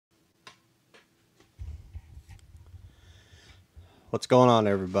What's going on,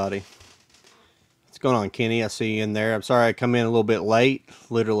 everybody? What's going on, Kenny? I see you in there. I'm sorry I come in a little bit late.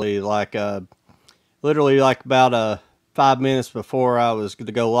 Literally like about 5 minutes before I was to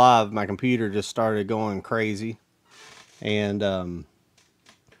go live, my computer just started going crazy, and I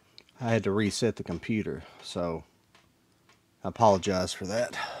had to reset the computer. So I apologize for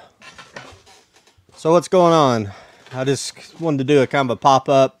that. So what's going on? I just wanted to do a kind of a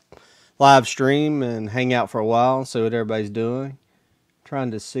pop-up live stream and hang out for a while, see what everybody's doing.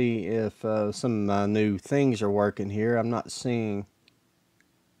 Trying to see if some of my new things are working here. I'm not seeing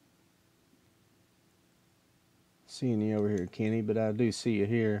you over here, Kenny, but I do see you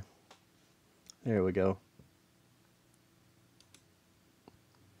here. There we go.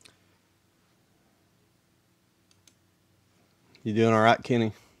 You doing all right,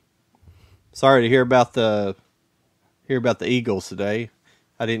 Kenny? Sorry to hear about the Eagles today.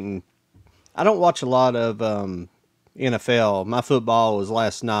 I don't watch a lot of NFL. My football was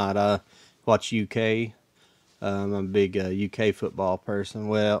last night. I watch UK. I'm a big UK football person.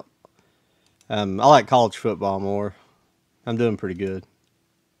 Well, I like college football more. I'm doing pretty good.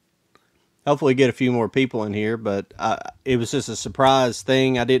 Hopefully get a few more people in here, but it was just a surprise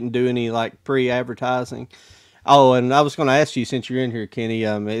thing. I didn't do any like pre-advertising. Oh, and I was going to ask you, since you're in here, Kenny,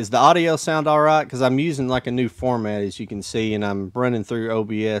 is the audio sound all right? Because I'm using like a new format, as you can see, and I'm running through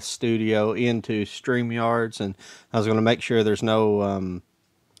OBS Studio into StreamYards, and I was going to make sure there's no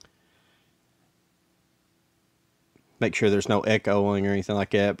echoing or anything like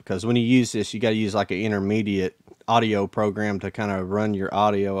that, because when you use this, you got to use like an intermediate audio program to kind of run your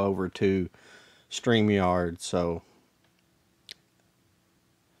audio over to StreamYard. So,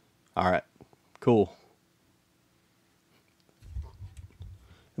 all right, cool.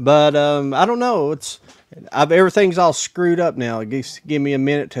 But I don't know. Everything's all screwed up now. Give me a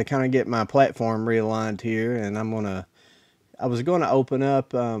minute to kind of get my platform realigned here, and I was going to open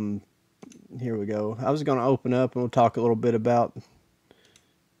up. Here we go. I was going to open up, and we'll talk a little bit about,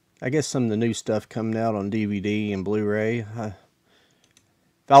 I guess, some of the new stuff coming out on DVD and Blu-ray. I've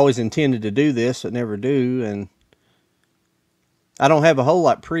always intended to do this, but never do, and I don't have a whole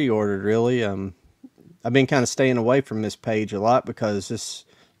lot pre-ordered really. I've been kind of staying away from this page a lot because this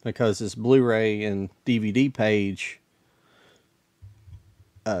Blu-ray and DVD page,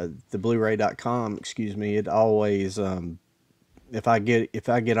 the Blu-ray.com, excuse me, it always if I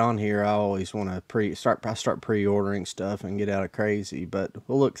get on here, I always want to start pre-ordering stuff and get out of crazy. But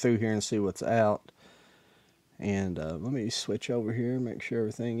we'll look through here and see what's out. And let me switch over here and make sure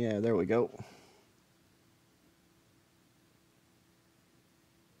everything. Yeah, there we go.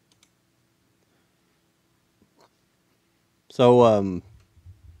 So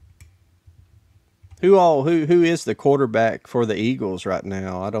who is the quarterback for the Eagles right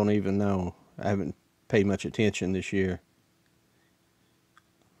now? I don't even know. I haven't paid much attention this year.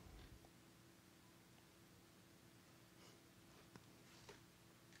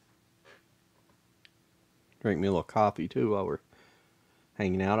 Drink me a little coffee too while we're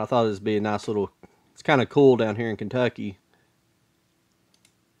hanging out. I thought this would be a nice little. It's kind of cool down here in Kentucky.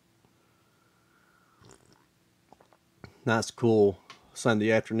 Nice, cool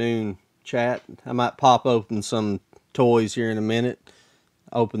Sunday afternoon chat. I might pop open some toys here in a minute.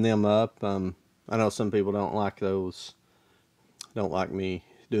 Open them up. I know some people don't like those. Don't like me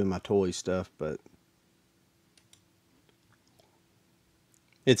doing my toy stuff, but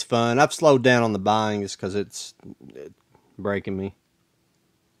it's fun. I've slowed down on the buying just because it's breaking me.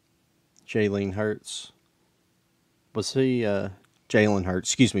 Jalen Hurts. Was he Jalen Hurts?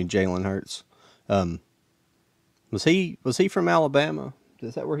 Excuse me, Jalen Hurts. Was he from Alabama?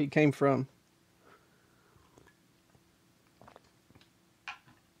 Is that where he came from?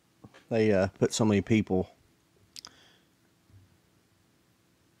 They put so many people.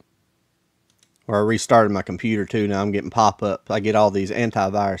 Or I restarted my computer too. Now I'm getting pop-up. I get all these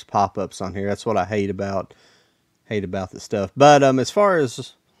antivirus pop-ups on here. That's what I hate about this stuff. But as far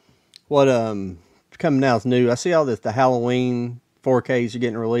as what coming out is new, I see all this, the Halloween 4Ks are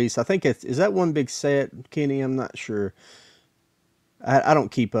getting released. I think is that one big set, Kenny? I'm not sure. I don't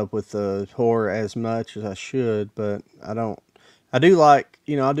keep up with the horror as much as I should, but I don't. I do like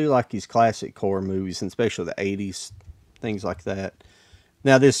these classic horror movies, and especially the 80s, things like that.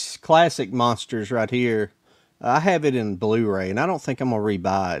 Now this classic Monsters right here, I have it in Blu-ray, and I don't think I'm gonna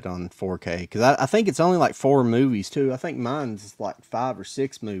rebuy it on 4K because I think it's only like 4 movies too. I think mine's like 5 or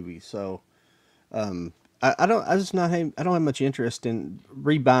 6 movies. So I don't have much interest in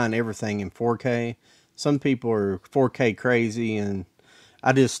rebuying everything in 4K. Some people are 4K crazy, and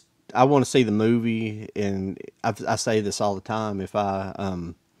I want to see the movie, and I say this all the time. If I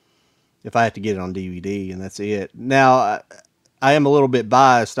have to get it on DVD, and that's it. Now I am a little bit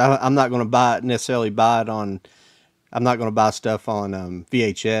biased. I'm not going to necessarily buy it on. I'm not going to buy stuff on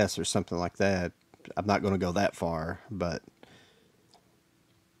VHS or something like that. I'm not going to go that far. But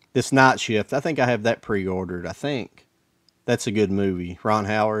this Night Shift, I think I have that pre-ordered. I think that's a good movie. Ron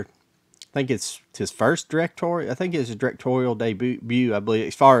Howard. I think it's his first directorial. I think it's his directorial debut. I believe,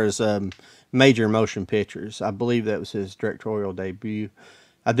 as far as major motion pictures, I believe that was his directorial debut.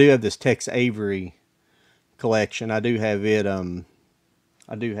 I do have this Tex Avery collection. I do have it.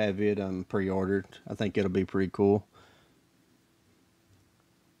 Pre-ordered. I think it'll be pretty cool.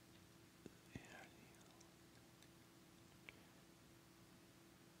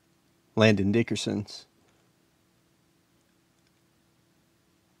 Landon Dickerson's.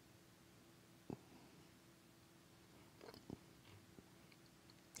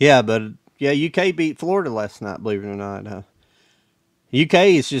 Yeah, but yeah, UK beat Florida last night. Believe it or not, UK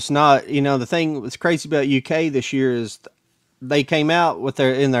is just not. The thing that's crazy about UK this year is they came out with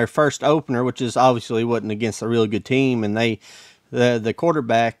their first opener, which is obviously wasn't against a really good team, and the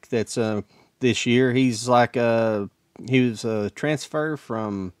quarterback that's this year, he was a transfer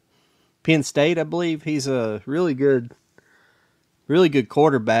from Penn State, I believe. He's a really good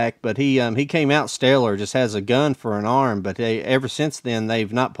quarterback, but he came out stellar. Just has a gun for an arm, but ever since then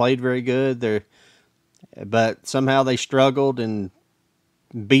they've not played very good. But somehow they struggled and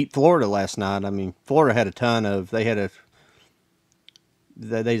beat Florida last night. I mean, Florida had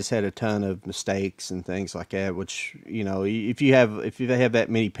they just had a ton of mistakes and things like that. Which if you have that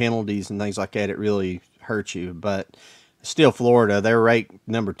many penalties and things like that, it really hurts you. But still, Florida, they're ranked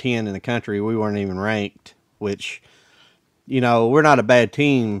number 10 in the country. We weren't even ranked, which we're not a bad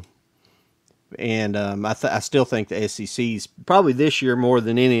team. And I still think the SEC's probably this year more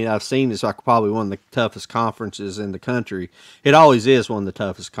than any I've seen is probably one of the toughest conferences in the country. It always is one of the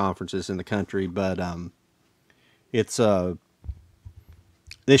toughest conferences in the country, but it's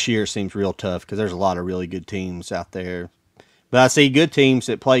this year seems real tough because there's a lot of really good teams out there. But I see good teams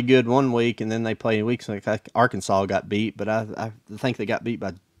that play good one week and then they play weeks like Arkansas got beat, but I think they got beat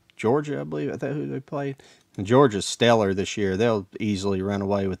by Georgia, I believe. I think who they played. And Georgia's stellar this year. They'll easily run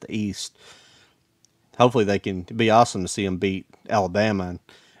away with the East. Hopefully they can. It'd be awesome to see them beat Alabama. And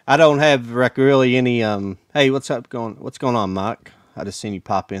I don't have really any. Hey, what's going on, Mike? I just seen you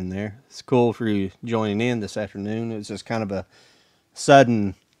pop in there. It's cool for you joining in this afternoon. It was just kind of a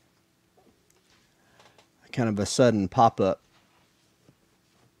sudden pop up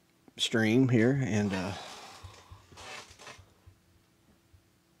stream here, and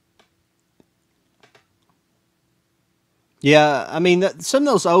yeah, I mean, some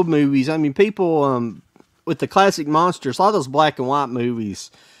of those old movies, I mean, people, with the classic monsters, a lot of those black and white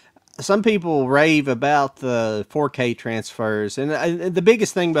movies, some people rave about the 4K transfers. And the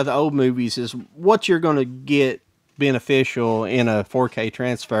biggest thing about the old movies is what you're going to get beneficial in a 4K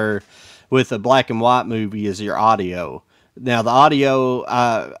transfer with a black and white movie is your audio. Now, the audio,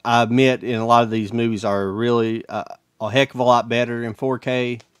 I admit, in a lot of these movies are really a heck of a lot better in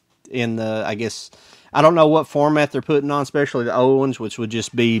 4K. I guess, I don't know what format they're putting on, especially the old ones, which would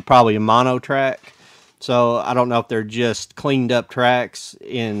just be probably a mono track. So I don't know if they're just cleaned up tracks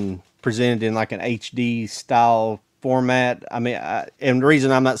presented in like an HD style format. I mean, and the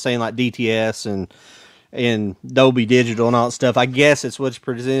reason I'm not saying like DTS and Dolby Digital and all that stuff, I guess it's what's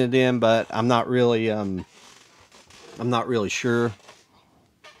presented in, but I'm not really sure.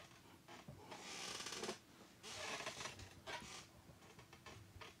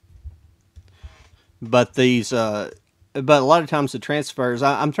 But but a lot of times the transfers,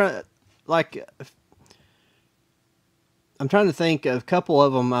 I'm trying to think of a couple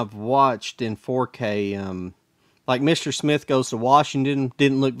of them I've watched in 4K. Like Mr. Smith Goes to Washington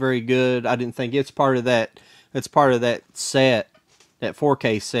didn't look very good. I didn't think it's part of that. It's part of that set, that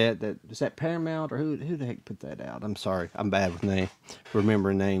 4K set. Is that Paramount or who the heck put that out? I'm sorry, I'm bad with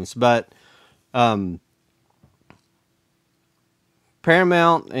remembering names. But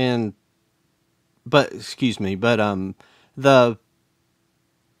Paramount excuse me, but the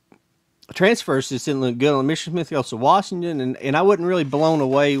transfers just didn't look good on Mr. Smith Goes to Washington, and I wasn't really blown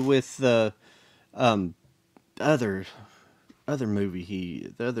away with the other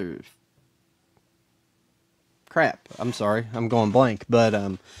movie the other crap. I'm sorry, I'm going blank,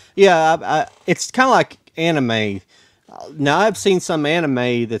 but yeah, it's kind of like anime. Now I've seen some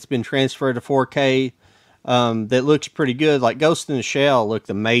anime that's been transferred to 4K. That looks pretty good. Like Ghost in the Shell looked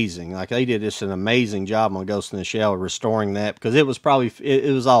amazing. Like they did just an amazing job on Ghost in the Shell restoring that, because it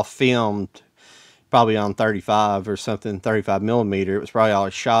was all filmed probably on 35 or something, 35 millimeter. It was probably all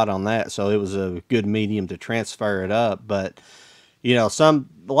shot on that, so it was a good medium to transfer it up. But You know, a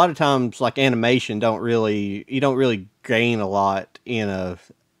lot of times like animation you don't really gain a lot in a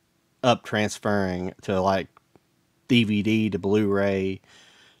up transferring to like DVD to Blu-ray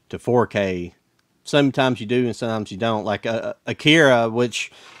to 4K. Sometimes you do and sometimes you don't. Like Akira,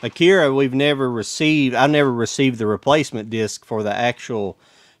 which Akira we've never received. I never received the replacement disc for the actual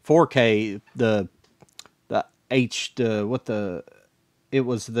 4K. The H the what the it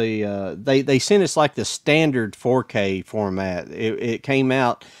was the they sent us like the standard 4K format. It came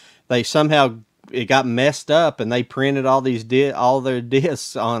out. They somehow it got messed up and they printed all their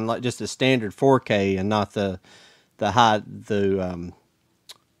discs on like just a standard 4K and not the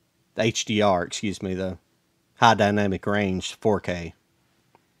HDR, excuse me, the high dynamic range 4K.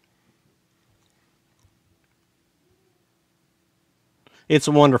 It's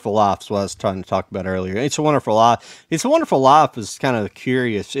a Wonderful Life is what I was trying to talk about earlier. It's a Wonderful Life. It's a Wonderful Life is kind of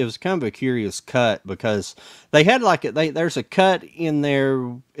curious. It was kind of a curious cut because they had like there's a cut in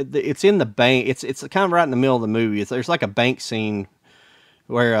there. It's in the bank. It's kind of right in the middle of the movie. There's like a bank scene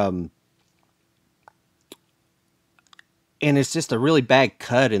where and it's just a really bad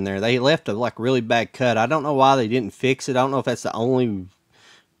cut in there. They left a like really bad cut. I don't know why they didn't fix it. I don't know if that's the only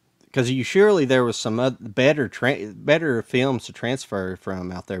because you surely there was some other, better films to transfer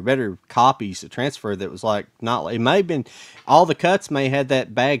from out there, better copies to transfer. That was like not. It may have been all the cuts may have had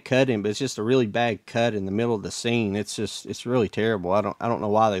that bad cut in, but it's just a really bad cut in the middle of the scene. It's really terrible. I don't know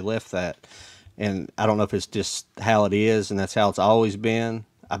why they left that, and I don't know if it's just how it is and that's how it's always been.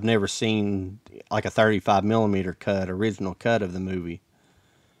 I've never seen like a 35 millimeter cut, original cut of the movie.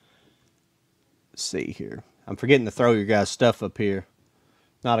 Let's see here. I'm forgetting to throw your guys' stuff up here.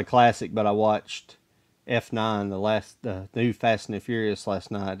 Not a classic, but I watched F9, the new Fast and the Furious last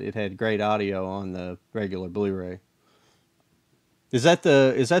night. It had great audio on the regular Blu-ray. Is that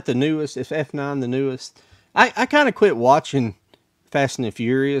the newest? Is F9 the newest? I kind of quit watching Fast and the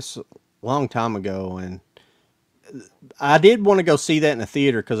Furious a long time ago, and I did want to go see that in a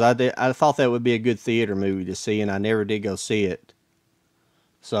theater because I thought that would be a good theater movie to see, and I never did go see it.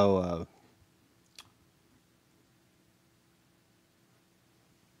 So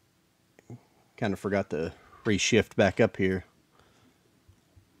kind of forgot to reshift back up here.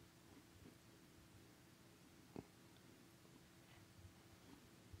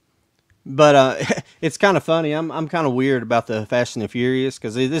 But it's kind of funny. I'm kind of weird about the Fast and the Furious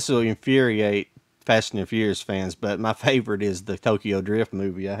because this will infuriate Fast and the Furious fans. But my favorite is the Tokyo Drift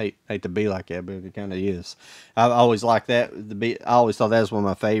movie. I hate to be like that, but it kind of is. I always liked that. I always thought that was one of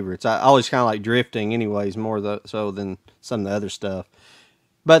my favorites. I always kind of like drifting, anyways, so than some of the other stuff.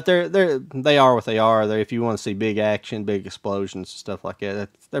 But they are what they are. If you want to see big action, big explosions, stuff like that,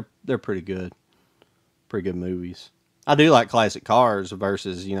 they're pretty good movies. I do like classic cars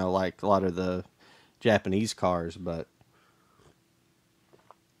versus like a lot of the Japanese cars, but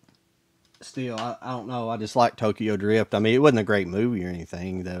still, I don't know. I just like Tokyo Drift. I mean, it wasn't a great movie or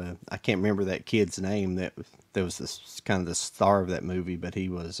anything. I can't remember that kid's name that was this kind of the star of that movie, but he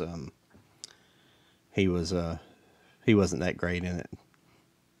was he wasn't that great in it.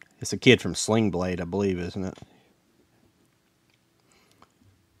 It's a kid from Sling Blade, I believe, isn't it?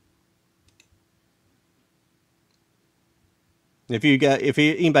 If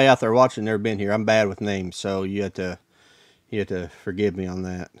anybody out there watching never been here, I'm bad with names, so you have to forgive me on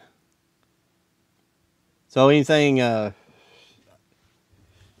that. So anything? Oh,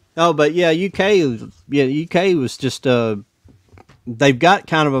 but yeah, UK was just they've got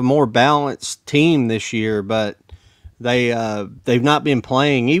kind of a more balanced team this year, but they've not been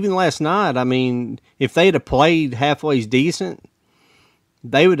playing. Even last night, I mean, if they'd have played halfway decent,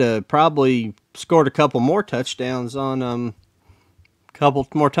 they would have probably scored a couple more touchdowns on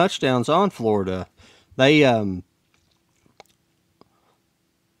Florida. They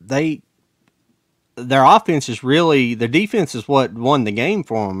they their offense is really their defense is what won the game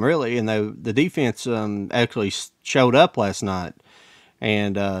for them really, and the defense actually showed up last night,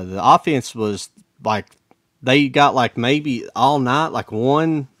 and the offense was like they got like maybe all night like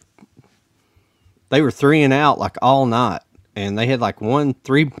one they were three and out like all night, and they had like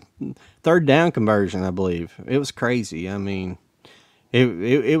third down conversion, I believe. It was crazy. I mean,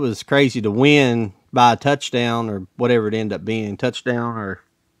 it was crazy to win by a touchdown or whatever it ended up being, touchdown or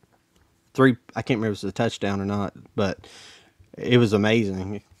three. I can't remember if it was a touchdown or not, but it was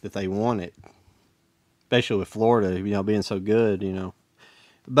amazing that they won it, especially with Florida, being so good,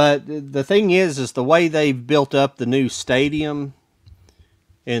 But the thing is the way they've built up the new stadium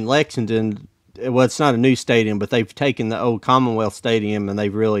in Lexington. Well, it's not a new stadium, but they've taken the old Commonwealth Stadium and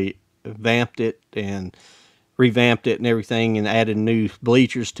they've really vamped it and revamped it and everything, and added new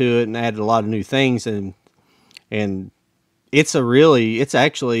bleachers to it and added a lot of new things, and it's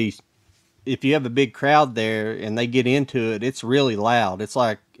actually, if you have a big crowd there and they get into it, it's really loud. It's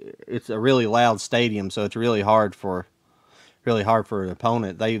a really loud stadium, so it's really hard for an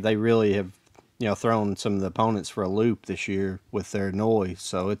opponent. They really have, thrown some of the opponents for a loop this year with their noise.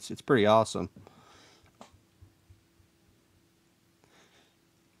 So it's pretty awesome.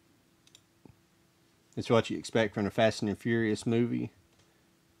 It's what you expect from a Fast and Furious movie.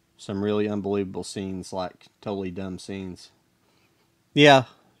 Some really unbelievable scenes, like totally dumb scenes. Yeah,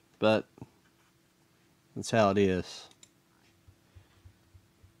 but that's how it is.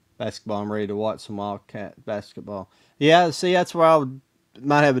 Basketball. I'm ready to watch some Wildcat basketball. Yeah, see, that's where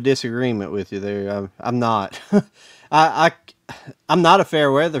might have a disagreement with you there. I'm not. I I'm not a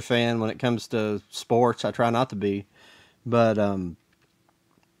fair weather fan when it comes to sports. I try not to be, but I've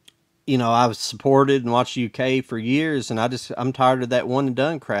supported and watched UK for years, and I'm tired of that one and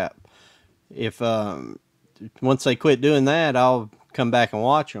done crap. If once they quit doing that, I'll come back and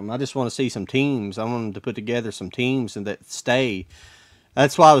watch them. I just want to see some teams. I want them to put together some teams and that stay.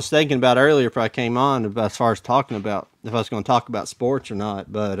 That's why I was thinking about earlier if I came on about as far as talking about if I was going to talk about sports or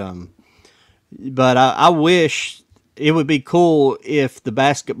not. But I wish it would be cool if the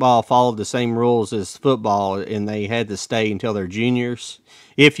basketball followed the same rules as football and they had to stay until they're juniors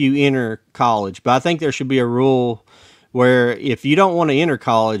if you enter college. But I think there should be a rule where if you don't want to enter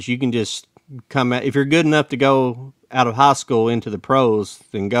college, you can just come out. If you're good enough to go out of high school into the pros,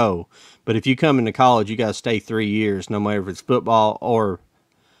 then go. But if you come into college, you got to stay 3 years, no matter if it's football or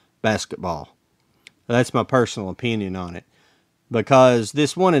basketball. That's my personal opinion on it. Because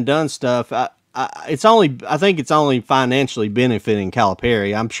this one and done stuff, I think it's only financially benefiting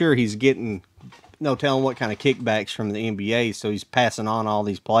Calipari. I'm sure he's getting no telling what kind of kickbacks from the NBA, so he's passing on all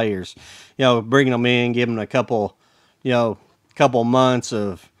these players, bringing them in, giving them a couple months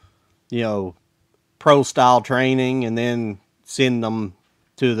of, pro style training, and then sending them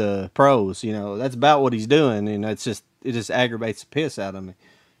to the pros. That's about what he's doing, and it just aggravates the piss out of me,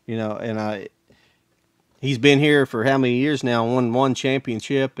 and he's been here for how many years now, won one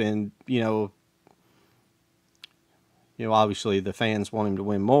championship, and obviously the fans want him to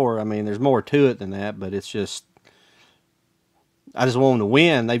win more. I mean, there's more to it than that, but it's just, I just want him to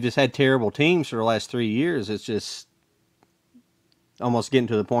win. They've just had terrible teams for the last 3 years. It's just almost getting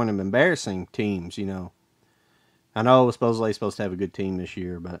to the point of embarrassing teams, I know supposedly they're supposed to have a good team this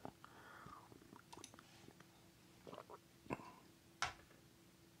year, but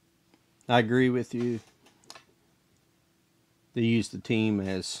I agree with you. They use the team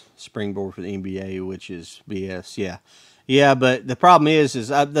as springboard for the NBA, which is BS. Yeah, but the problem is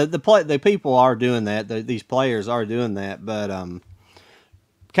the people are doing that. These players are doing that, but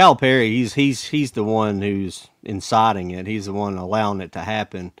Calipari, he's the one who's inciting it. He's the one allowing it to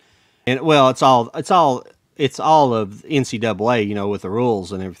happen. And well, it's all of NCAA, with the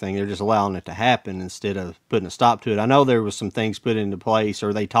rules and everything. They're just allowing it to happen instead of putting a stop to it. I know there was some things put into place,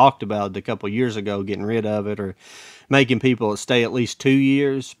 or they talked about it a couple of years ago, getting rid of it or making people stay at least 2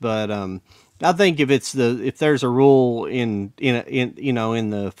 years. But I think if there's a rule in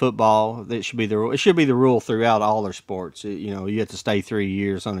the football, that should be the rule. It should be the rule throughout all their sports. You have to stay 3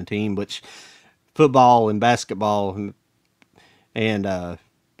 years on a team, which football and basketball and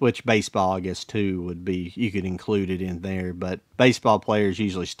which baseball, I guess, too, would be, you could include it in there. But baseball players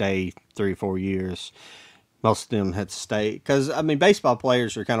usually stay 3 or 4 years. Most of them have to stay. Because, I mean, baseball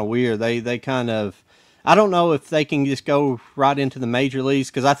players are kind of weird. They kind of, I don't know if they can just go right into the major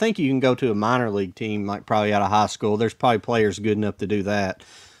leagues. Because I think you can go to a minor league team, like probably out of high school. There's probably players good enough to do that.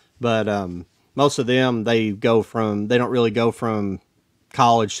 But most of them, they don't really go from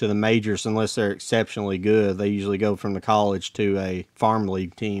college to the majors unless they're exceptionally good. They usually go from the college to a farm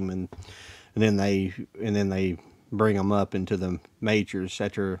league team, and then they bring them up into the majors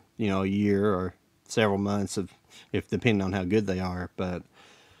after a year or several months of, if depending on how good they are. But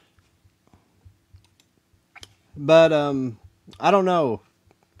I don't know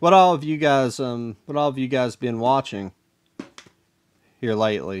what all of you guys been watching here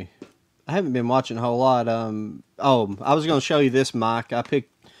lately. I haven't been watching a whole lot. I was going to show you this mic. I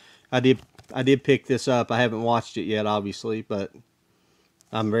did pick this up. I haven't watched it yet, obviously, but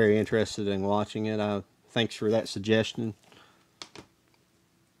I'm very interested in watching it. Thanks for that suggestion.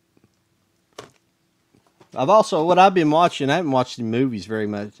 What I've been watching, I haven't watched the movies very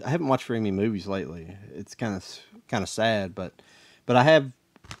much. I haven't watched very many movies lately. It's kind of sad, but I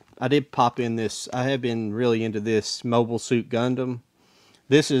did pop in this. I have been really into this Mobile Suit Gundam.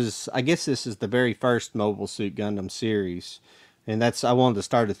 I guess this is the very first Mobile Suit Gundam series, and I wanted to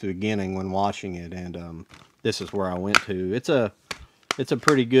start at the beginning when watching it, and this is where I went to. It's a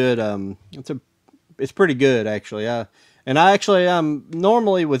pretty good. It's pretty good, actually. And I actually,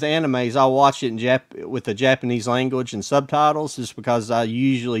 normally with animes, I'll watch it in with the Japanese language and subtitles, just because I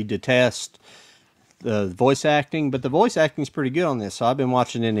usually detest the voice acting. But the voice acting is pretty good on this, so I've been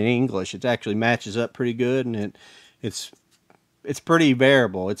watching it in English. It actually matches up pretty good, and it's it's pretty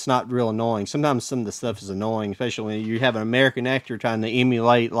bearable. It's not real annoying. Sometimes some of the stuff is annoying, especially when you have an American actor trying to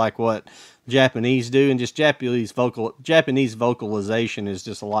emulate like what Japanese do, and just Japanese vocalization is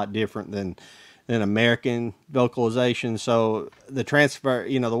just a lot different than American vocalization. So the transfer,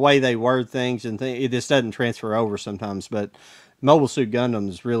 the way they word things and it just doesn't transfer over sometimes. But Mobile Suit Gundam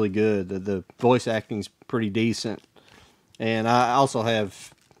is really good. The voice acting is pretty decent, and I also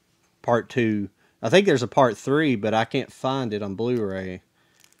have part two. I think there's a part three, but I can't find it on Blu-ray.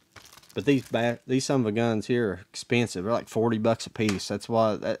 But these son of a guns here are expensive. They're like $40 a piece. That's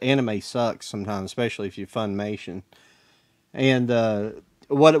why anime sucks sometimes, especially if you Funimation. And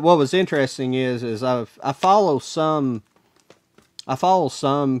what was interesting is I follow some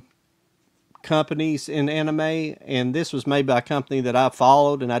companies in anime, and this was made by a company that I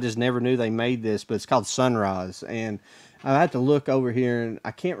followed, and I just never knew they made this. But it's called Sunrise, and I had to look over here, and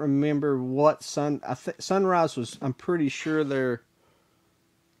I can't remember what Sunrise was. I'm pretty sure they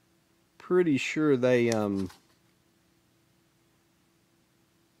I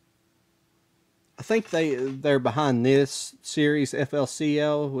think they're behind this series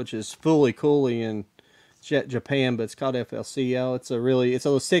FLCL, which is Fully Cooley in Japan, but it's called FLCL. It's a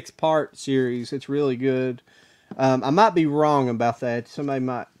 6-part series. It's really good. I might be wrong about that. Somebody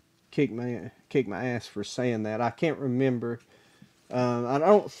might kick my ass for saying that. I can't remember. I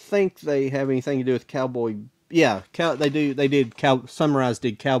don't think they have anything to do with Cowboy. Yeah, they do. They did. Sunrise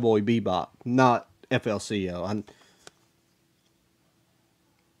did Cowboy Bebop, not FLCL.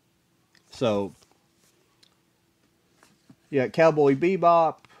 So yeah, Cowboy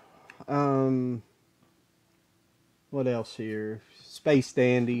Bebop. What else here? Space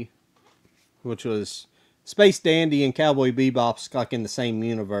Dandy, which was Space Dandy and Cowboy Bebop's like in the same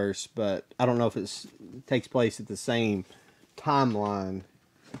universe, but I don't know if it takes place at the same timeline.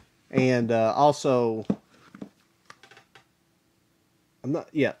 And also,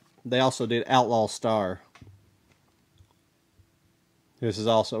 they also did Outlaw Star. This is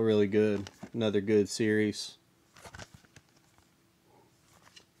also really good. Another good series.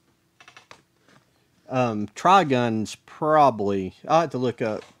 Trigun's probably... I'll have to look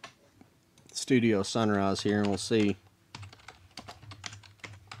up Studio Sunrise here and we'll see.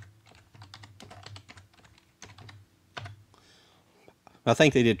 I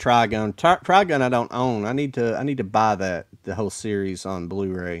think they did Trigun. Trigun I don't own. I need to buy the whole series on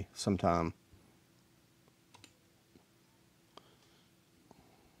Blu-ray sometime.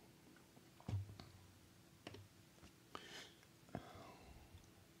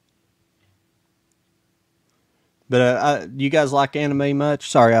 But you guys like anime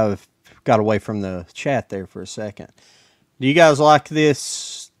much? Sorry, I've got away from the chat there for a second. Do you guys like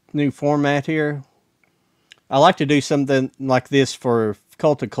this new format here? I like to do something like this for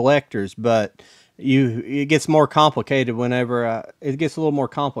Cult of Collectors, but it gets more complicated whenever it gets a little more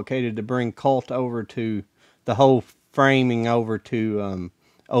complicated to bring Cult over to the whole framing over to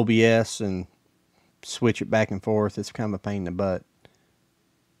OBS and switch it back and forth. It's kind of a pain in the butt.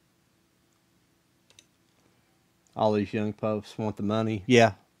 All these young pups want the money.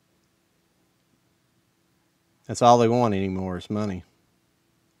 Yeah. That's all they want anymore is money.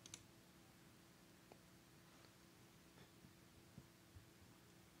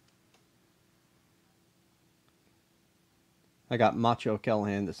 I got Macho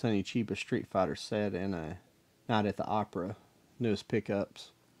Callahan, the Sonny Chiba Street Fighter set, and a Night at the Opera, newest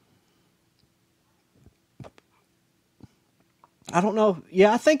pickups. I don't know.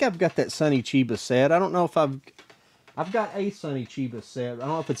 Yeah, I think I've got that Sonny Chiba set. I don't know if I've got a Sonny Chiba set. I don't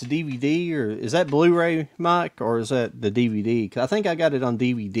know if it's a DVD or is that Blu-ray, Mike, or is that the DVD? Cause I think I got it on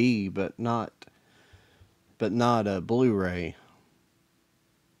DVD, but not a Blu-ray.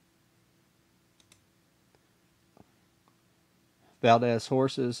 Valdez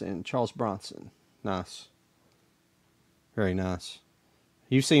Horses and Charles Bronson. Nice. Very nice.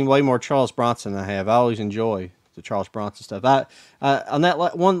 You've seen way more Charles Bronson than I have. I always enjoy the Charles Bronson stuff. On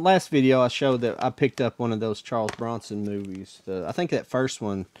that one last video, I showed that I picked up one of those Charles Bronson movies. I think that first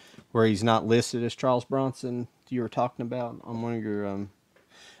one where he's not listed as Charles Bronson you were talking about on one of your...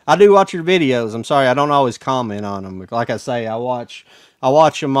 I do watch your videos. I'm sorry, I don't always comment on them. Like I say, I watch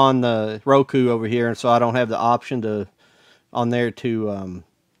them on the Roku over here, and so I don't have the option on there to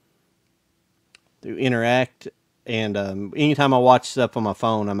interact. And anytime I watch stuff on my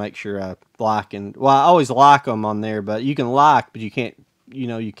phone, I make sure I like I always like them on there, but you can like, but you can't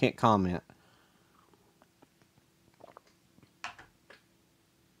comment.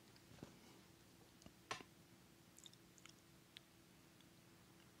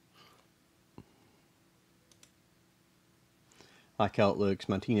 like how it looks.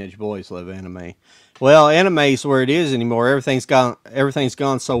 My teenage boys love anime. Well, anime's where it is anymore. Everything's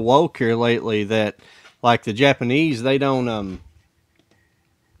gone so woke here lately that like the Japanese they don't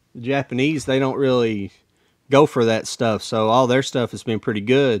really go for that stuff. So all their stuff has been pretty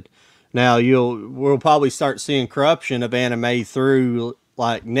good. Now we'll probably start seeing corruption of anime through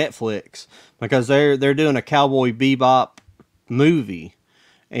like Netflix because they're doing a Cowboy Bebop movie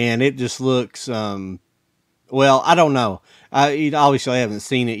and it just looks well, I don't know. I obviously haven't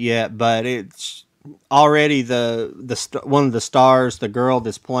seen it yet, but it's already one of the stars, the girl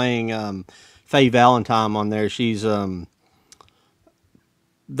that's playing Faye Valentine on there. She's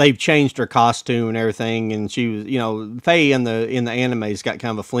they've changed her costume and everything, and she was, Faye in the anime's got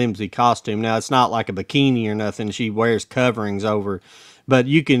kind of a flimsy costume. Now it's not like a bikini or nothing. She wears coverings over, but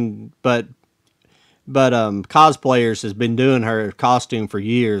you can, but cosplayers has been doing her costume for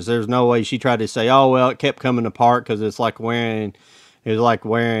years. There's no way she tried to say, oh well, it kept coming apart because it was like wearing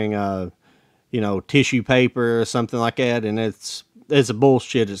tissue paper or something like that, and it's a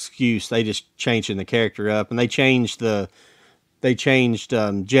bullshit excuse. They just changing the character up, and they changed Jet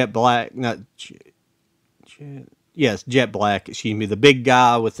Black, not Jet, yes, Jet Black. Excuse me, the big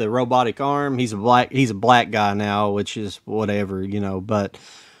guy with the robotic arm. He's a black guy now, which is whatever, But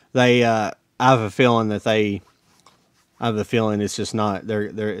they, I have a feeling it's just not.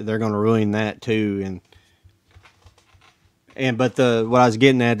 They're going to ruin that too, but what I was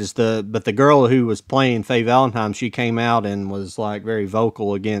getting at is the girl who was playing Faye Valentine, she came out and was like very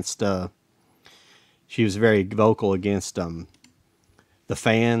vocal against. She was very vocal against the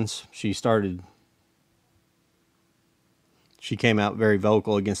fans. She came out very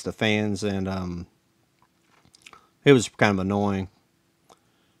vocal against the fans, and it was kind of annoying.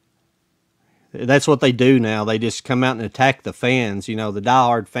 That's what they do now. They just come out and attack the fans, the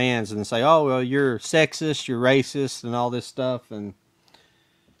diehard fans, and say, "Oh, well, you're sexist, you're racist, and all this stuff," and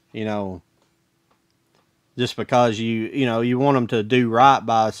just because you want them to do right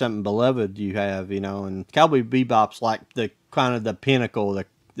by something beloved you have, and Cowboy Bebop's like the kind of the pinnacle,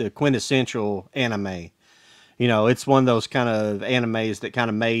 the quintessential anime. It's one of those kind of animes that kind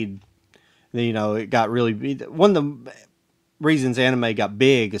of made, it got really, one of the reasons anime got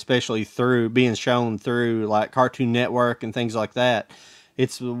big, especially through being shown through like Cartoon Network and things like that.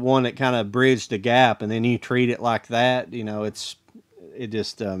 It's the one that kind of bridged the gap, and then you treat it like that, it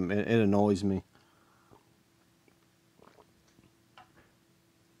just it annoys me.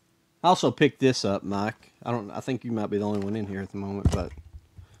 I also picked this up, Mike. I think you might be the only one in here at the moment, but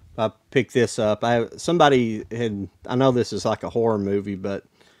I picked this up. I know this is like a horror movie, but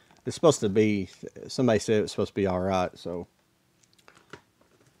it's supposed to be, somebody said it's supposed to be alright, so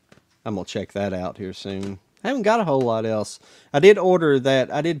I'm going to check that out here soon. I haven't got a whole lot else. I did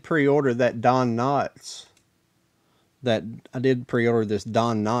pre-order that Don Knotts. I did pre-order this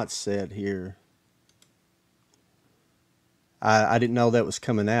Don Knotts set here. I didn't know that was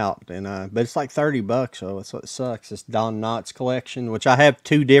coming out, but it's like $30, so that's what sucks. This Don Knotts collection, which I have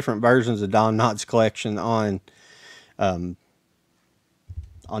 2 different versions of Don Knotts collection on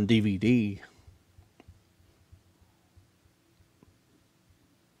DVD.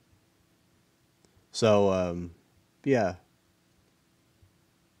 So yeah.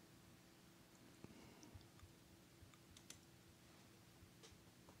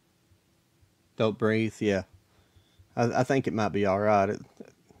 Don't breathe. Yeah. I think it might be all right.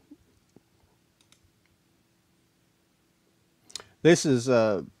 This is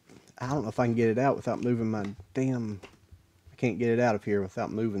I don't know if I can get it out without moving my damn. I can't get it out of here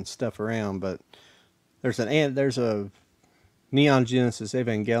without moving stuff around. But there's a Neon Genesis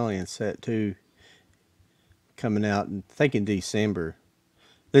Evangelion set too coming out, I think in December.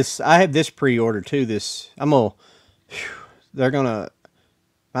 I have this pre-order too. They're gonna.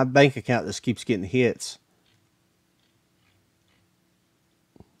 My bank account just keeps getting hits.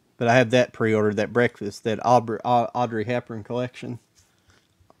 But I have that pre-ordered, that breakfast, that Audrey Hepburn collection.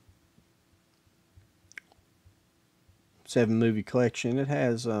 7 movie collection. It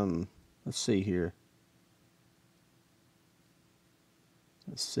has, let's see here.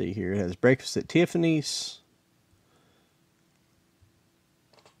 It has Breakfast at Tiffany's.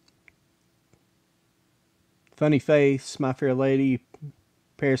 Funny Face, My Fair Lady,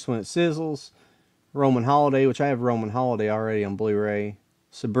 Paris When It Sizzles, Roman Holiday, which I have Roman Holiday already on Blu-ray.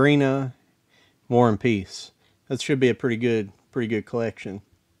 Sabrina, War and Peace. That should be a pretty good collection.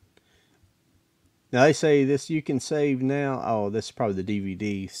 Now they say this you can save now. Oh, this is probably the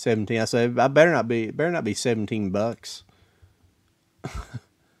DVD. 17. I say I better not be $17.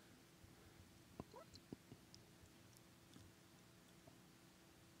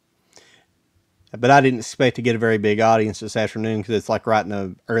 But I didn't expect to get a very big audience this afternoon because it's like right in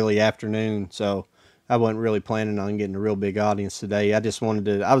the early afternoon. So I wasn't really planning on getting a real big audience today. I just wanted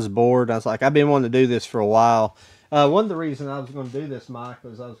to, I was bored. I was like, I've been wanting to do this for a while. One of the reasons I was going to do this, Mike,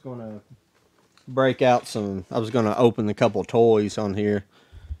 was I was going to break out some, I was going to open a couple toys on here.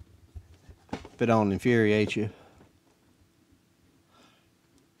 If it don't infuriate you.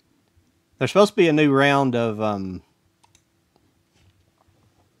 There's supposed to be a new round of,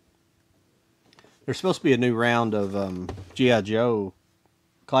 G.I. Joe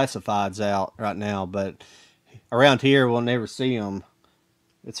classifieds out right now, but around here we'll never see them.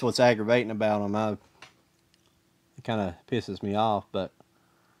 It's what's aggravating about them. It kind of pisses me off, but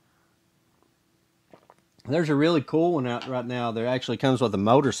there's a really cool one out right now. There actually comes with a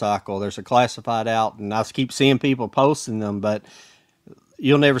motorcycle. There's a classified out, and I keep seeing people posting them, but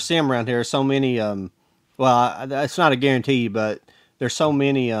you'll never see them around here. There's so many. Well, it's not a guarantee, but there's so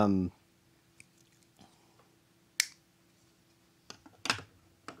many.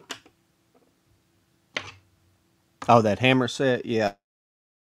 Oh, that hammer set, yeah.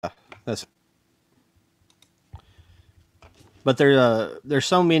 That's. But there's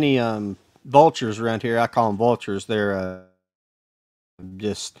so many vultures around here. I call them vultures. They're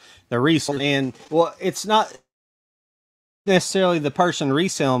they're reselling. And well, it's not necessarily the person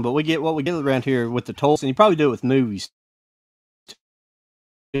reselling, but we get what we get around here with the toys, and you probably do it with movies.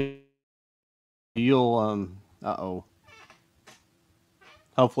 You'll uh-oh.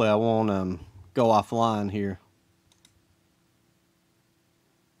 Hopefully I won't go offline here.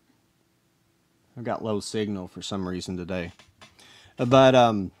 I've got low signal for some reason today.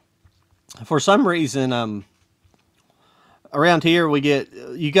 But for some reason around here we get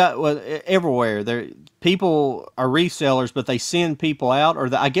everywhere there people are resellers, but they send people out, or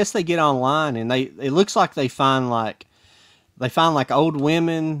I guess they get online, and it looks like they find like old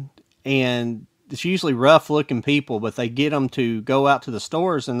women, and it's usually rough looking people, but they get them to go out to the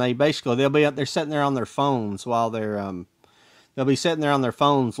stores, and they'll be out there sitting there on their phones while they'll be sitting there on their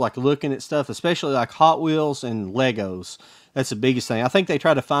phones, like looking at stuff, especially like Hot Wheels and Legos. That's the biggest thing. I think they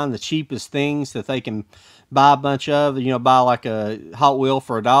try to find the cheapest things that they can buy a bunch of. Buy like a Hot Wheel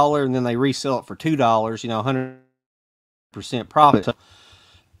for $1, and then they resell it for $2. 100% profit. So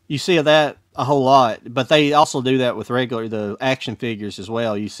you see that a whole lot, but they also do that with the action figures as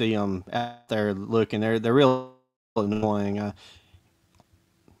well. You see them out there looking. They're real annoying.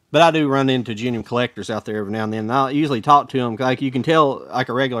 But I do run into genuine collectors out there every now and then. And I'll usually talk to them. Like you can tell, like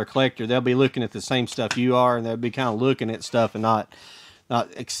a regular collector, they'll be looking at the same stuff you are, and they'll be kind of looking at stuff and not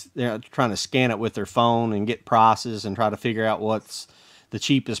trying to scan it with their phone and get prices and try to figure out what's the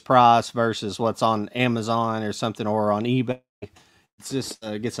cheapest price versus what's on Amazon or something, or on eBay. It's just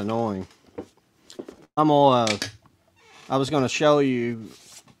gets annoying. I was gonna show you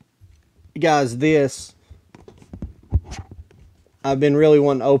guys this. I've been really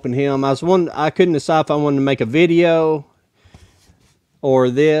wanting to open him. I couldn't decide if I wanted to make a video or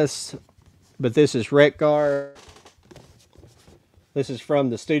this, but this is Wreck-Gar. This is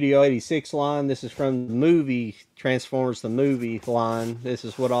from the Studio 86 line. This is from the movie Transformers, the movie line. This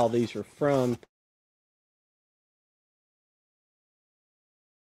is what all these are from.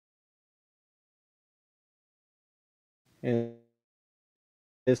 And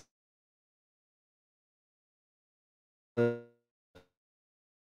this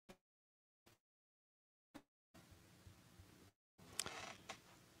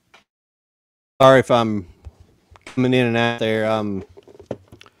sorry if I'm coming in and out there.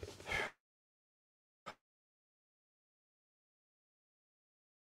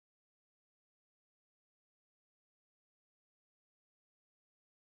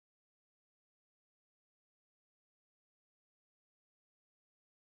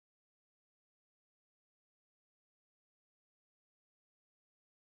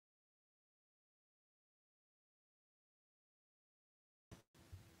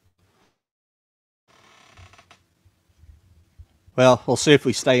 Well, we'll see if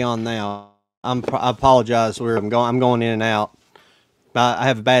we stay on now. I apologize. I'm going in and out. I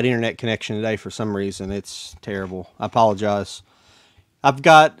have a bad internet connection today for some reason. It's terrible. I apologize. I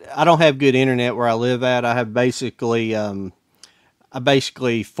don't have good internet where I live at. I have basically 4G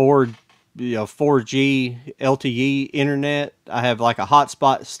LTE internet. I have like a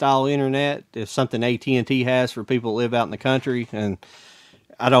hotspot style internet. It's something AT&T has for people that live out in the country, and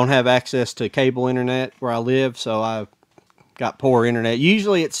I don't have access to cable internet where I live, so I got poor internet.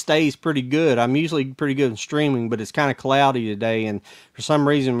 Usually it stays pretty good. I'm usually pretty good in streaming, but it's kind of cloudy today, and for some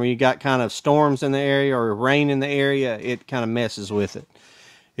reason when you got kind of storms in the area or rain in the area, it kind of messes with it.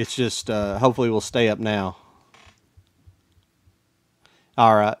 It's just hopefully we'll stay up now.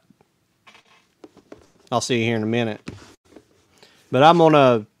 All right. I'll see you here in a minute. But I'm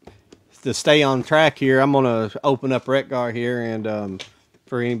gonna, to stay on track here, I'm gonna open up Retgar here, and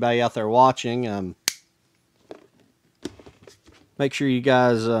for anybody out there watching, make sure you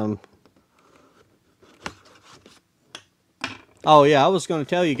guys. Oh yeah, I was gonna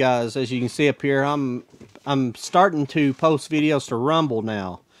tell you guys, as you can see up here, I'm starting to post videos to Rumble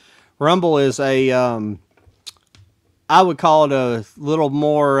now. Rumble is a I would call it a little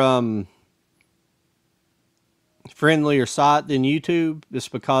more friendlier site than YouTube,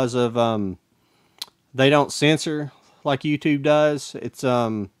 just because of they don't censor like YouTube does. It's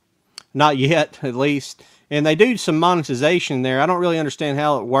not yet, at least. And they do some monetization there. I don't really understand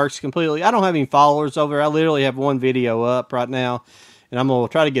how it works completely. I don't have any followers over there. I literally have one video up right now, and I'm going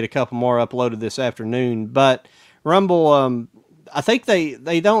to try to get a couple more uploaded this afternoon. But Rumble, I think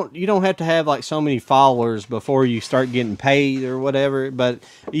you don't have to have like so many followers before you start getting paid or whatever, but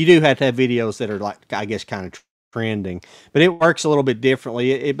you do have to have videos that are, like, I guess, kind of trending. But it works a little bit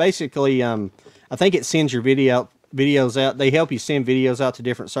differently. It basically, I think it sends your videos out. They help you send videos out to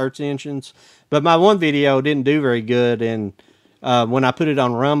different search engines. But my one video didn't do very good, and when I put it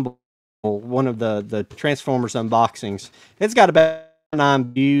on Rumble, one of the Transformers unboxings, it's got about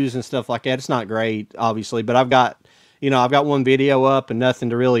 9 views and stuff like that. It's not great, obviously, but I've got one video up and nothing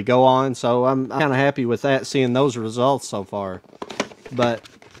to really go on, so I'm kind of happy with that, seeing those results so far. But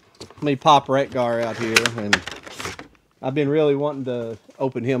let me pop Retgar out here, and I've been really wanting to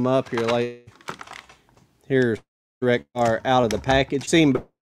open him up here lately. Here's Retgar out of the package. See him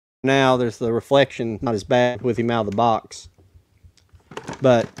now, there's the reflection, not as bad with him out of the box.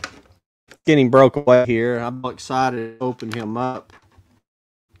 But getting broke away here, I'm excited to open him up.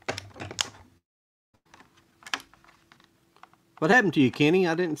 What happened to you, Kenny?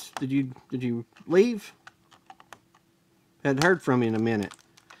 Did you leave? Hadn't heard from you in a minute.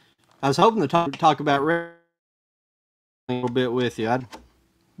 I was hoping to talk about wrestling a little bit with you.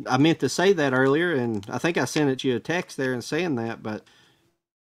 I meant to say that earlier, and I think I sent you a text there and saying that, but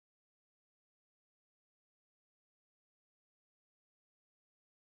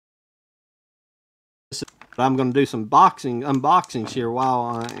I'm going to do some unboxings here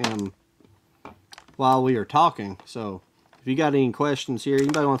while we are talking. So if you got any questions here,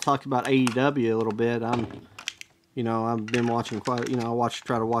 anybody want to talk about AEW a little bit, I've been watching quite,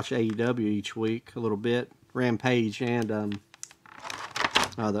 try to watch AEW each week a little bit, Rampage and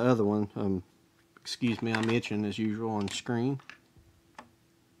the other one. Excuse me, I'm itching as usual on screen.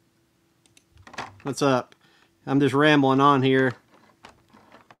 What's up? I'm just rambling on here,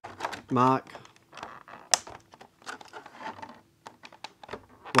 Mike,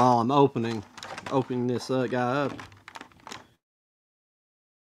 while I'm opening this guy up.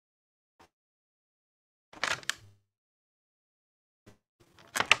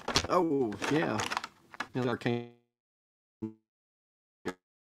 Oh yeah, Arcane.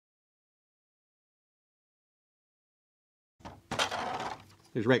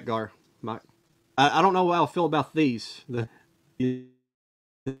 There's Retgar, Mike. I don't know how I feel about these. The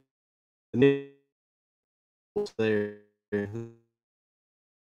nipples there.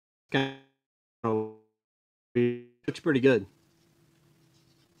 Kind of looks pretty good.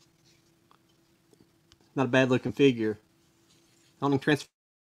 Not a bad looking figure. I don't know, transform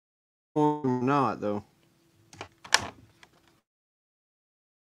or not though.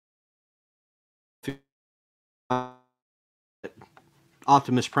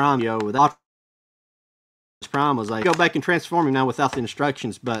 Optimus Prime, with Optimus Prime was like, go back and transform him now without the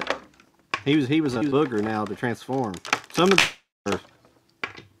instructions, but he was a booger now to transform. Some of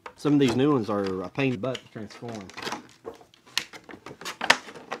these new ones are a pain in the butt to transform.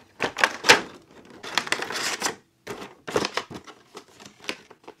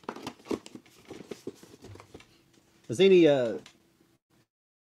 Does any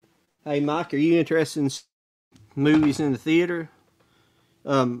hey Mike, are you interested in movies in the theater?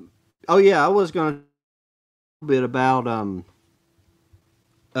 Oh yeah, I was gonna talk a bit about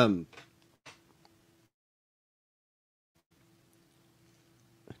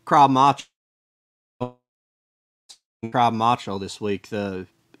Krav Macho this week, the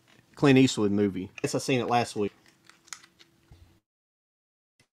Clint Eastwood movie. I guess I seen it last week.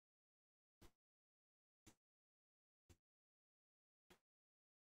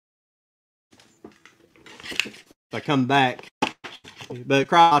 I come back, but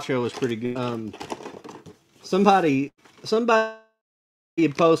Krav Macho was pretty good. Somebody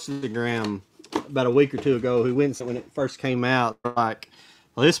had posted Instagram about a week or two ago who went when it first came out, like,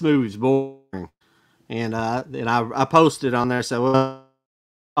 well, this movie's boring, and I posted on there, so well,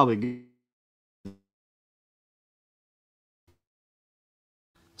 probably good.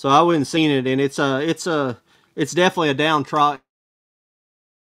 So I wouldn't seen it, and it's definitely a downtrodden.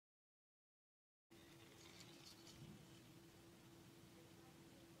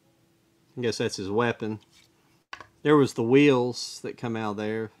 I guess that's his weapon. There was the wheels that come out of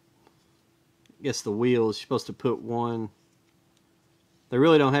there. I guess the wheels, you're supposed to put one. They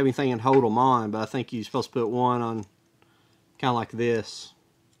really don't have anything to hold them on, but I think you're supposed to put one on kind of like this.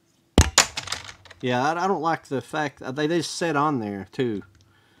 Yeah, I don't like the fact that they just set on there too.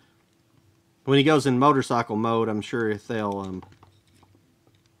 When he goes in motorcycle mode, I'm sure if they'll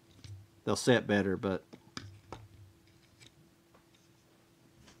set better, but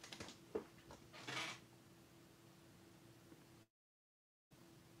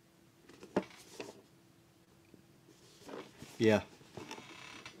yeah.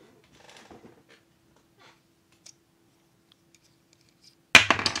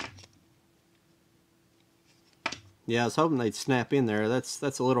 Yeah, I was hoping they'd snap in there. That's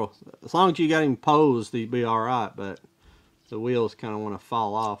a little. As long as you got him posed, he'd be all right. But the wheels kind of want to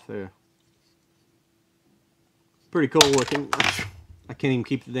fall off there. Pretty cool looking. I can't even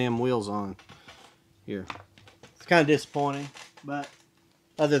keep the damn wheels on here. It's kind of disappointing, but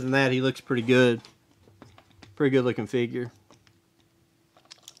other than that, he looks pretty good. Pretty good looking figure.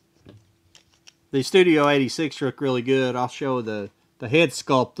 The Studio 86 look really good. I'll show the head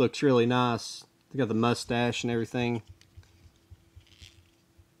sculpt looks really nice. They got the mustache and everything.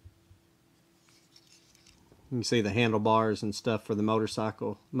 You can see the handlebars and stuff for the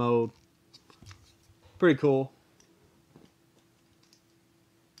motorcycle mode. Pretty cool.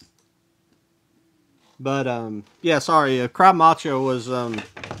 But yeah, sorry. Cry Macho was I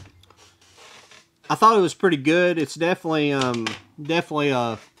thought it was pretty good. It's definitely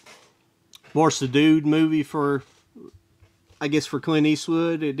a more subdued movie for, I guess, for Clint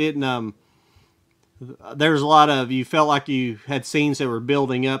Eastwood. It didn't there's a lot of, you felt like you had scenes that were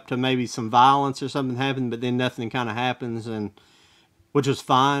building up to maybe some violence or something happen, but then nothing kind of happens, and which was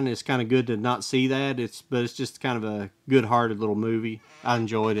fine. It's kind of good to not see that. But it's just kind of a good-hearted little movie. I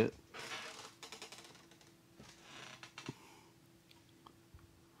enjoyed it.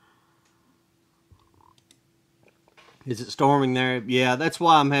 Is it storming there? Yeah, that's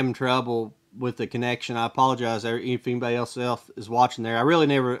why I'm having trouble with the connection. I apologize if anybody else is watching there.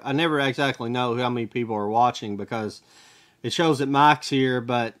 I never exactly know how many people are watching, because it shows that Mike's here,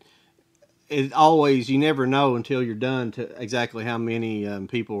 but it always, you never know until you're done to exactly how many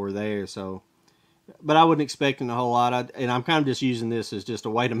people were there. So, but I wasn't expecting a whole lot. And I'm kind of just using this as just a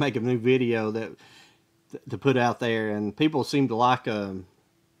way to make a new video to put out there, and people seem to like the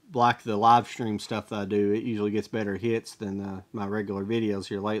live stream stuff that I do. It usually gets better hits than my regular videos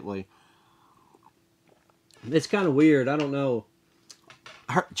here lately. It's kind of weird. I don't know.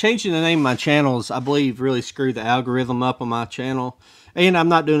 Changing the name of my channels, I believe, really screwed the algorithm up on my channel. And I'm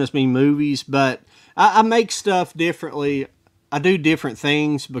not doing as many movies, but I make stuff differently. I do different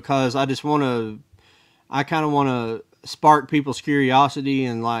things because I just want to, I kind of want to spark people's curiosity,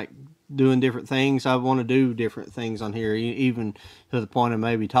 and like doing different things. I want to do different things on here, even to the point of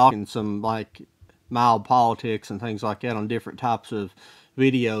maybe talking some like mild politics and things like that on different types of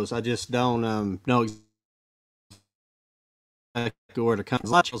videos. I just don't know exactly where to come. A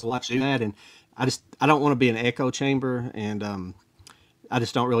lot of people do that, and I don't want to be an echo chamber, and I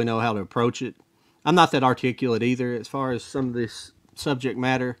just don't really know how to approach it. I'm not that articulate either as far as some of this subject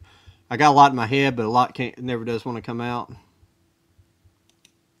matter. I got a lot in my head, but a lot never does want to come out.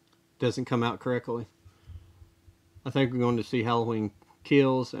 Doesn't come out correctly. I think we're going to see Halloween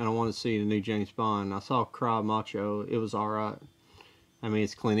Kills, and I want to see the new James Bond. I saw Cry Macho. It was alright. I mean,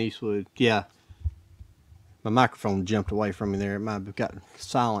 it's Clint Eastwood. Yeah. My microphone jumped away from me there. It might have got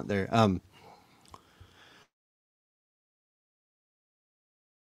silent there.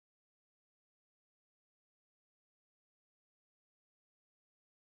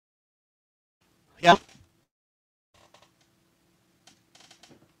 Yeah.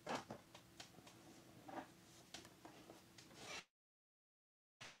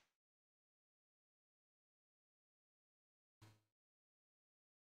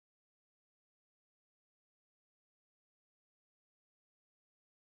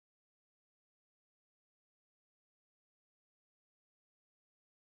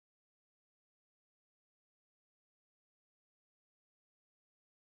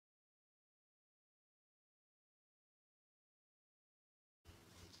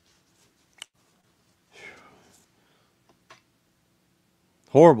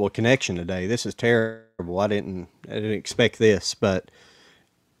 Horrible connection today. This is terrible. I didn't expect this, but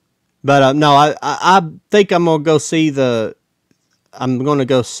no, I think I'm gonna go see the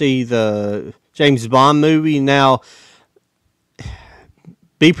James Bond movie now.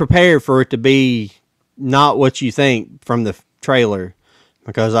 be prepared for it to be not what you think from the trailer,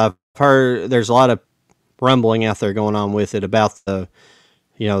 because I've heard there's a lot of rumbling out there going on with it about the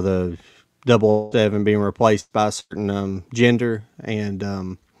 007 being replaced by a certain gender,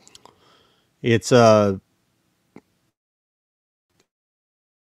 and it's and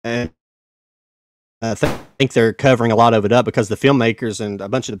I think they're covering a lot of it up because the filmmakers and a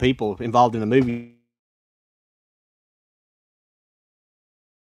bunch of the people involved in the movie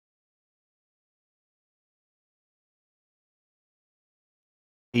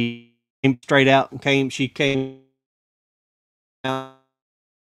he came straight out and she came out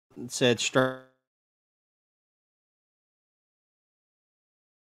and said straight.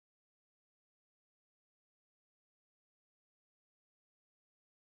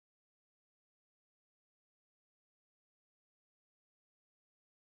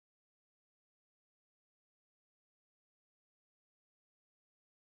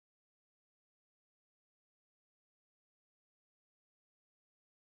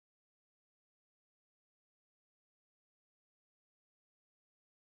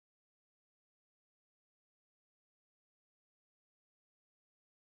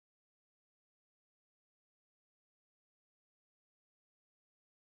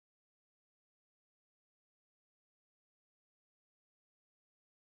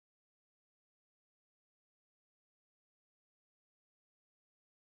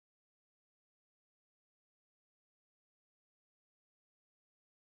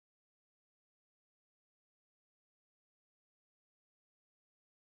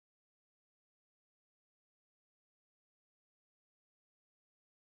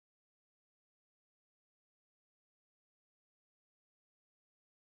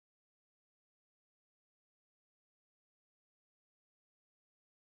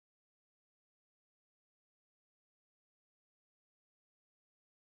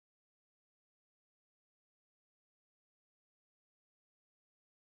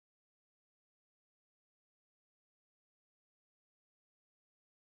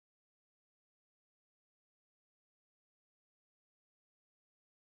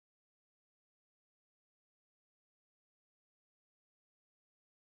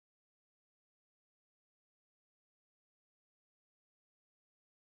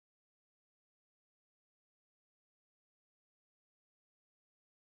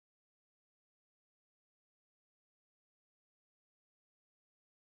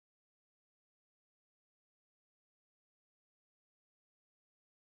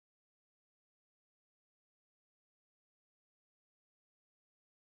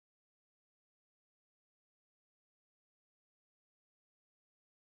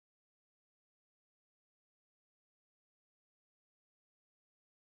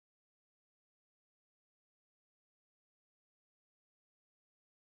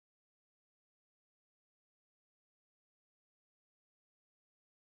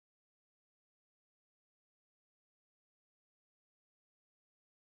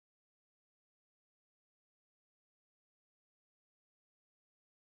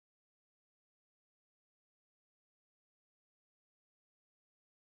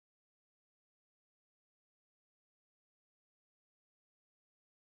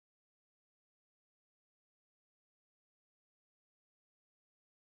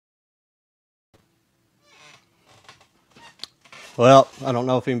 Well, I don't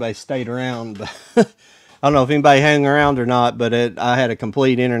know if anybody stayed around, but I don't know if anybody hung around or not. But I had a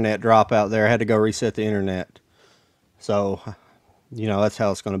complete internet drop out there. I had to go reset the internet. So that's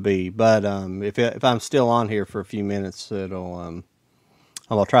how it's going to be. But if I'm still on here for a few minutes, I'm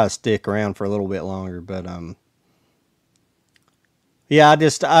gonna try to stick around for a little bit longer. But yeah,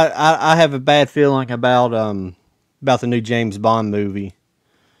 I have a bad feeling about the new James Bond movie.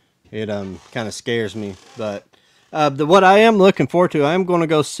 It kind of scares me. But what I am looking forward to, I'm going to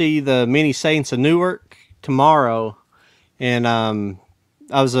go see the Many Saints of Newark tomorrow, and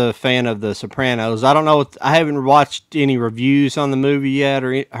I was a fan of The Sopranos. I don't know. I haven't watched any reviews on the movie yet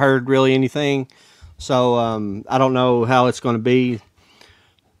or heard really anything, so I don't know how it's going to be.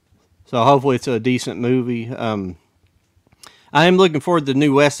 So hopefully it's a decent movie. I am looking forward to the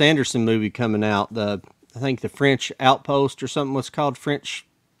new Wes Anderson movie coming out. I think the French Outpost or something was called French,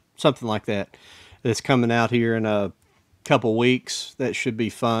 something like that. That's coming out here in a couple weeks. That should be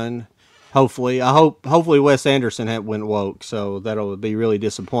fun. Hopefully, hopefully Wes Anderson went woke, so that'll be really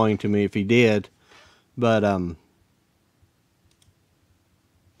disappointing to me if he did. But I'll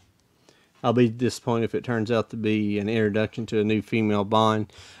be disappointed if it turns out to be an introduction to a new female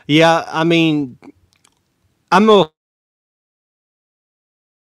Bond. Yeah, I mean, I'm a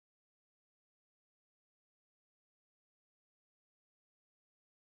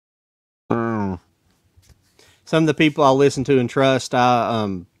some of the people I listen to and trust,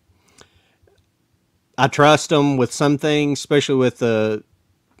 I trust them with some things, especially with I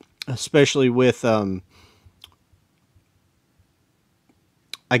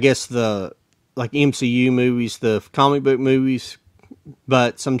guess the like MCU movies, the comic book movies.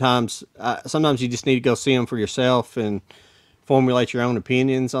 But sometimes you just need to go see them for yourself and formulate your own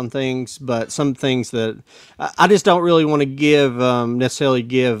opinions on things. But some things that I just don't really want to necessarily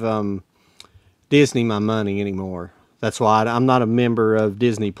give Disney my money anymore. That's why I'm not a member of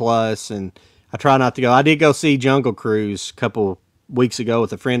Disney Plus, and I try not to go. I did go see Jungle Cruise a couple weeks ago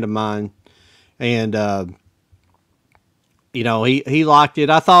with a friend of mine, and he liked it.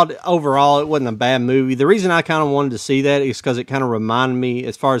 I thought overall it wasn't a bad movie. The reason I kind of wanted to see that is because it kind of reminded me,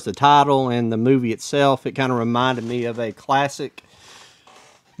 as far as the title and the movie itself, it kind of reminded me of a classic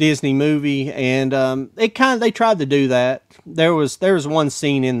Disney movie, and they tried to do that. There was one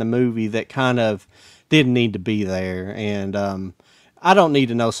scene in the movie that kind of didn't need to be there, and I don't need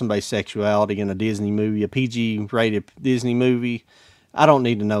to know somebody's sexuality in a Disney movie, a PG rated Disney movie. I don't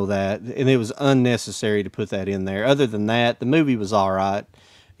need to know that, and it was unnecessary to put that in there. Other than that, the movie was all right.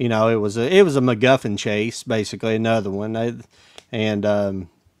 It was a MacGuffin chase, basically another one, and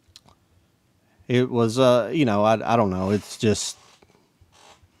it was I don't know. It's just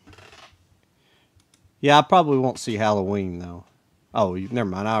yeah. I probably won't see Halloween though. Oh, never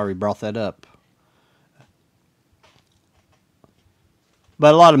mind. I already brought that up.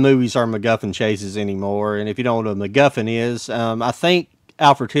 But a lot of movies are MacGuffin chases anymore, and if you don't know what a MacGuffin is, I think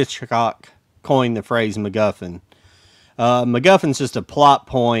Alfred Hitchcock coined the phrase MacGuffin. MacGuffin's just a plot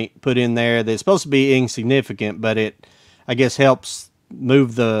point put in there that's supposed to be insignificant, but it, I guess, helps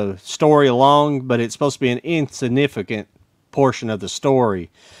move the story along, but it's supposed to be an insignificant portion of the story.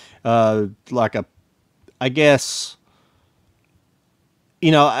 Like I guess,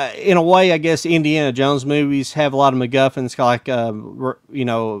 in a way, I guess Indiana Jones movies have a lot of MacGuffins. Like,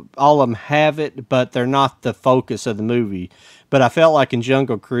 all of them have it, but they're not the focus of the movie. But I felt like in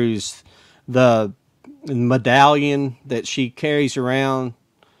Jungle Cruise, the medallion that she carries around,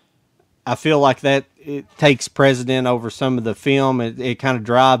 I feel like that it takes precedent over some of the film. It kind of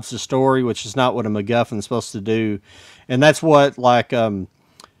drives the story, which is not what a MacGuffin's supposed to do, and that's what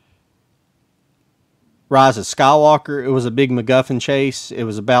Rise of Skywalker. It was a big MacGuffin chase. It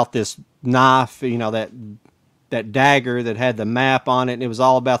was about this knife, that dagger that had the map on it, and it was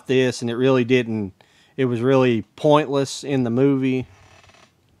all about this, and it really didn't. It was really pointless in the movie.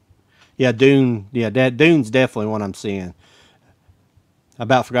 Yeah, Dune. Yeah, Dune's definitely what I'm seeing. I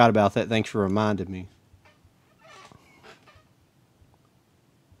about forgot about that. Thanks for reminding me.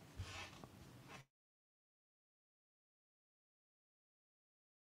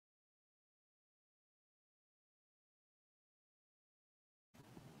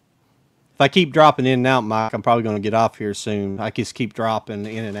 If I keep dropping in and out, Mike, I'm probably going to get off here soon. I just keep dropping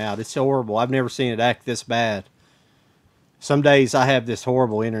in and out. It's horrible. I've never seen it act this bad. Some days I have this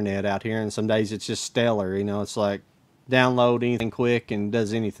horrible internet out here, and some days it's just stellar. It's like download anything quick and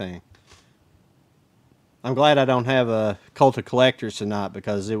does anything. I'm glad I don't have a cult of collectors tonight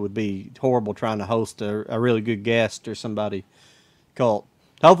because it would be horrible trying to host a really good guest or somebody cult.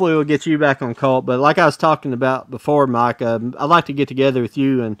 Hopefully we'll get you back on cult, but like I was talking about before, Mike, I'd like to get together with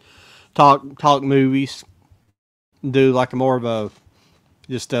you and talk movies, do like a more of a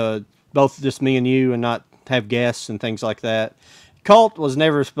just both just me and you, and not have guests and things like that. Cult was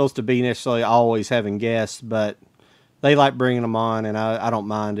never supposed to be necessarily always having guests, but they like bringing them on, and I don't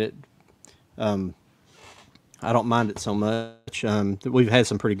mind it. Um, I don't mind it so much. We've had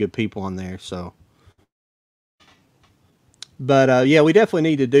some pretty good people on there, so. But yeah, we definitely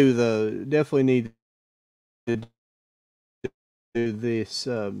need to do this.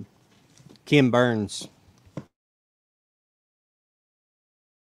 Kim Burns.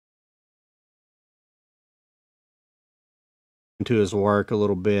 Into his work a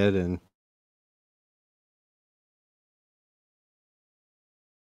little bit, and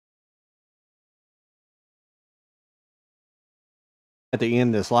at the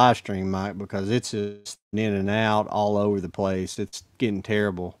end of this live stream, Mike, because it's just in and out all over the place. It's getting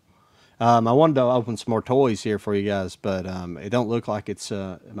terrible. I wanted to open some more toys here for you guys, but it don't look like it's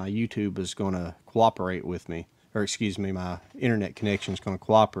my YouTube is going to cooperate with me, or excuse me, my internet connection is going to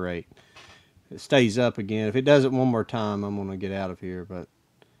cooperate. It stays up again. If it does it one more time, I'm going to get out of here. But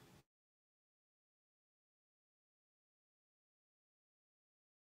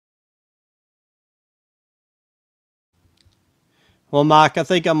well, Mike, I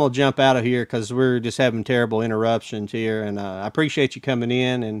think I'm going to jump out of here because we're just having terrible interruptions here, and I appreciate you coming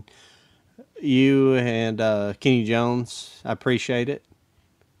in, and you and Kenny Jones. I appreciate it.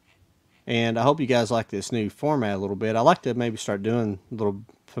 And I hope you guys like this new format a little bit. I like to maybe start doing a little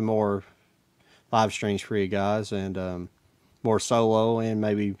some more live streams for you guys, and more solo, and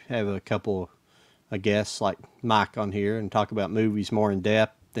maybe have a couple of guests like Mike on here and talk about movies more in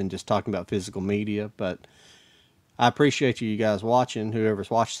depth than just talking about physical media. But I appreciate you guys watching,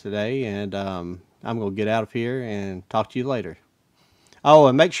 whoever's watched today, and I'm going to get out of here and talk to you later. Oh,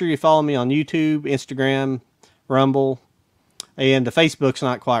 and make sure you follow me on YouTube, Instagram, Rumble, and the Facebook's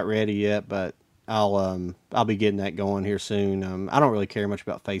not quite ready yet, but I'll be getting that going here soon. I don't really care much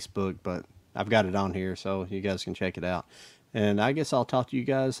about Facebook, but I've got it on here, so you guys can check it out. And I guess I'll talk to you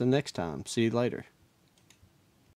guys the next time. See you later.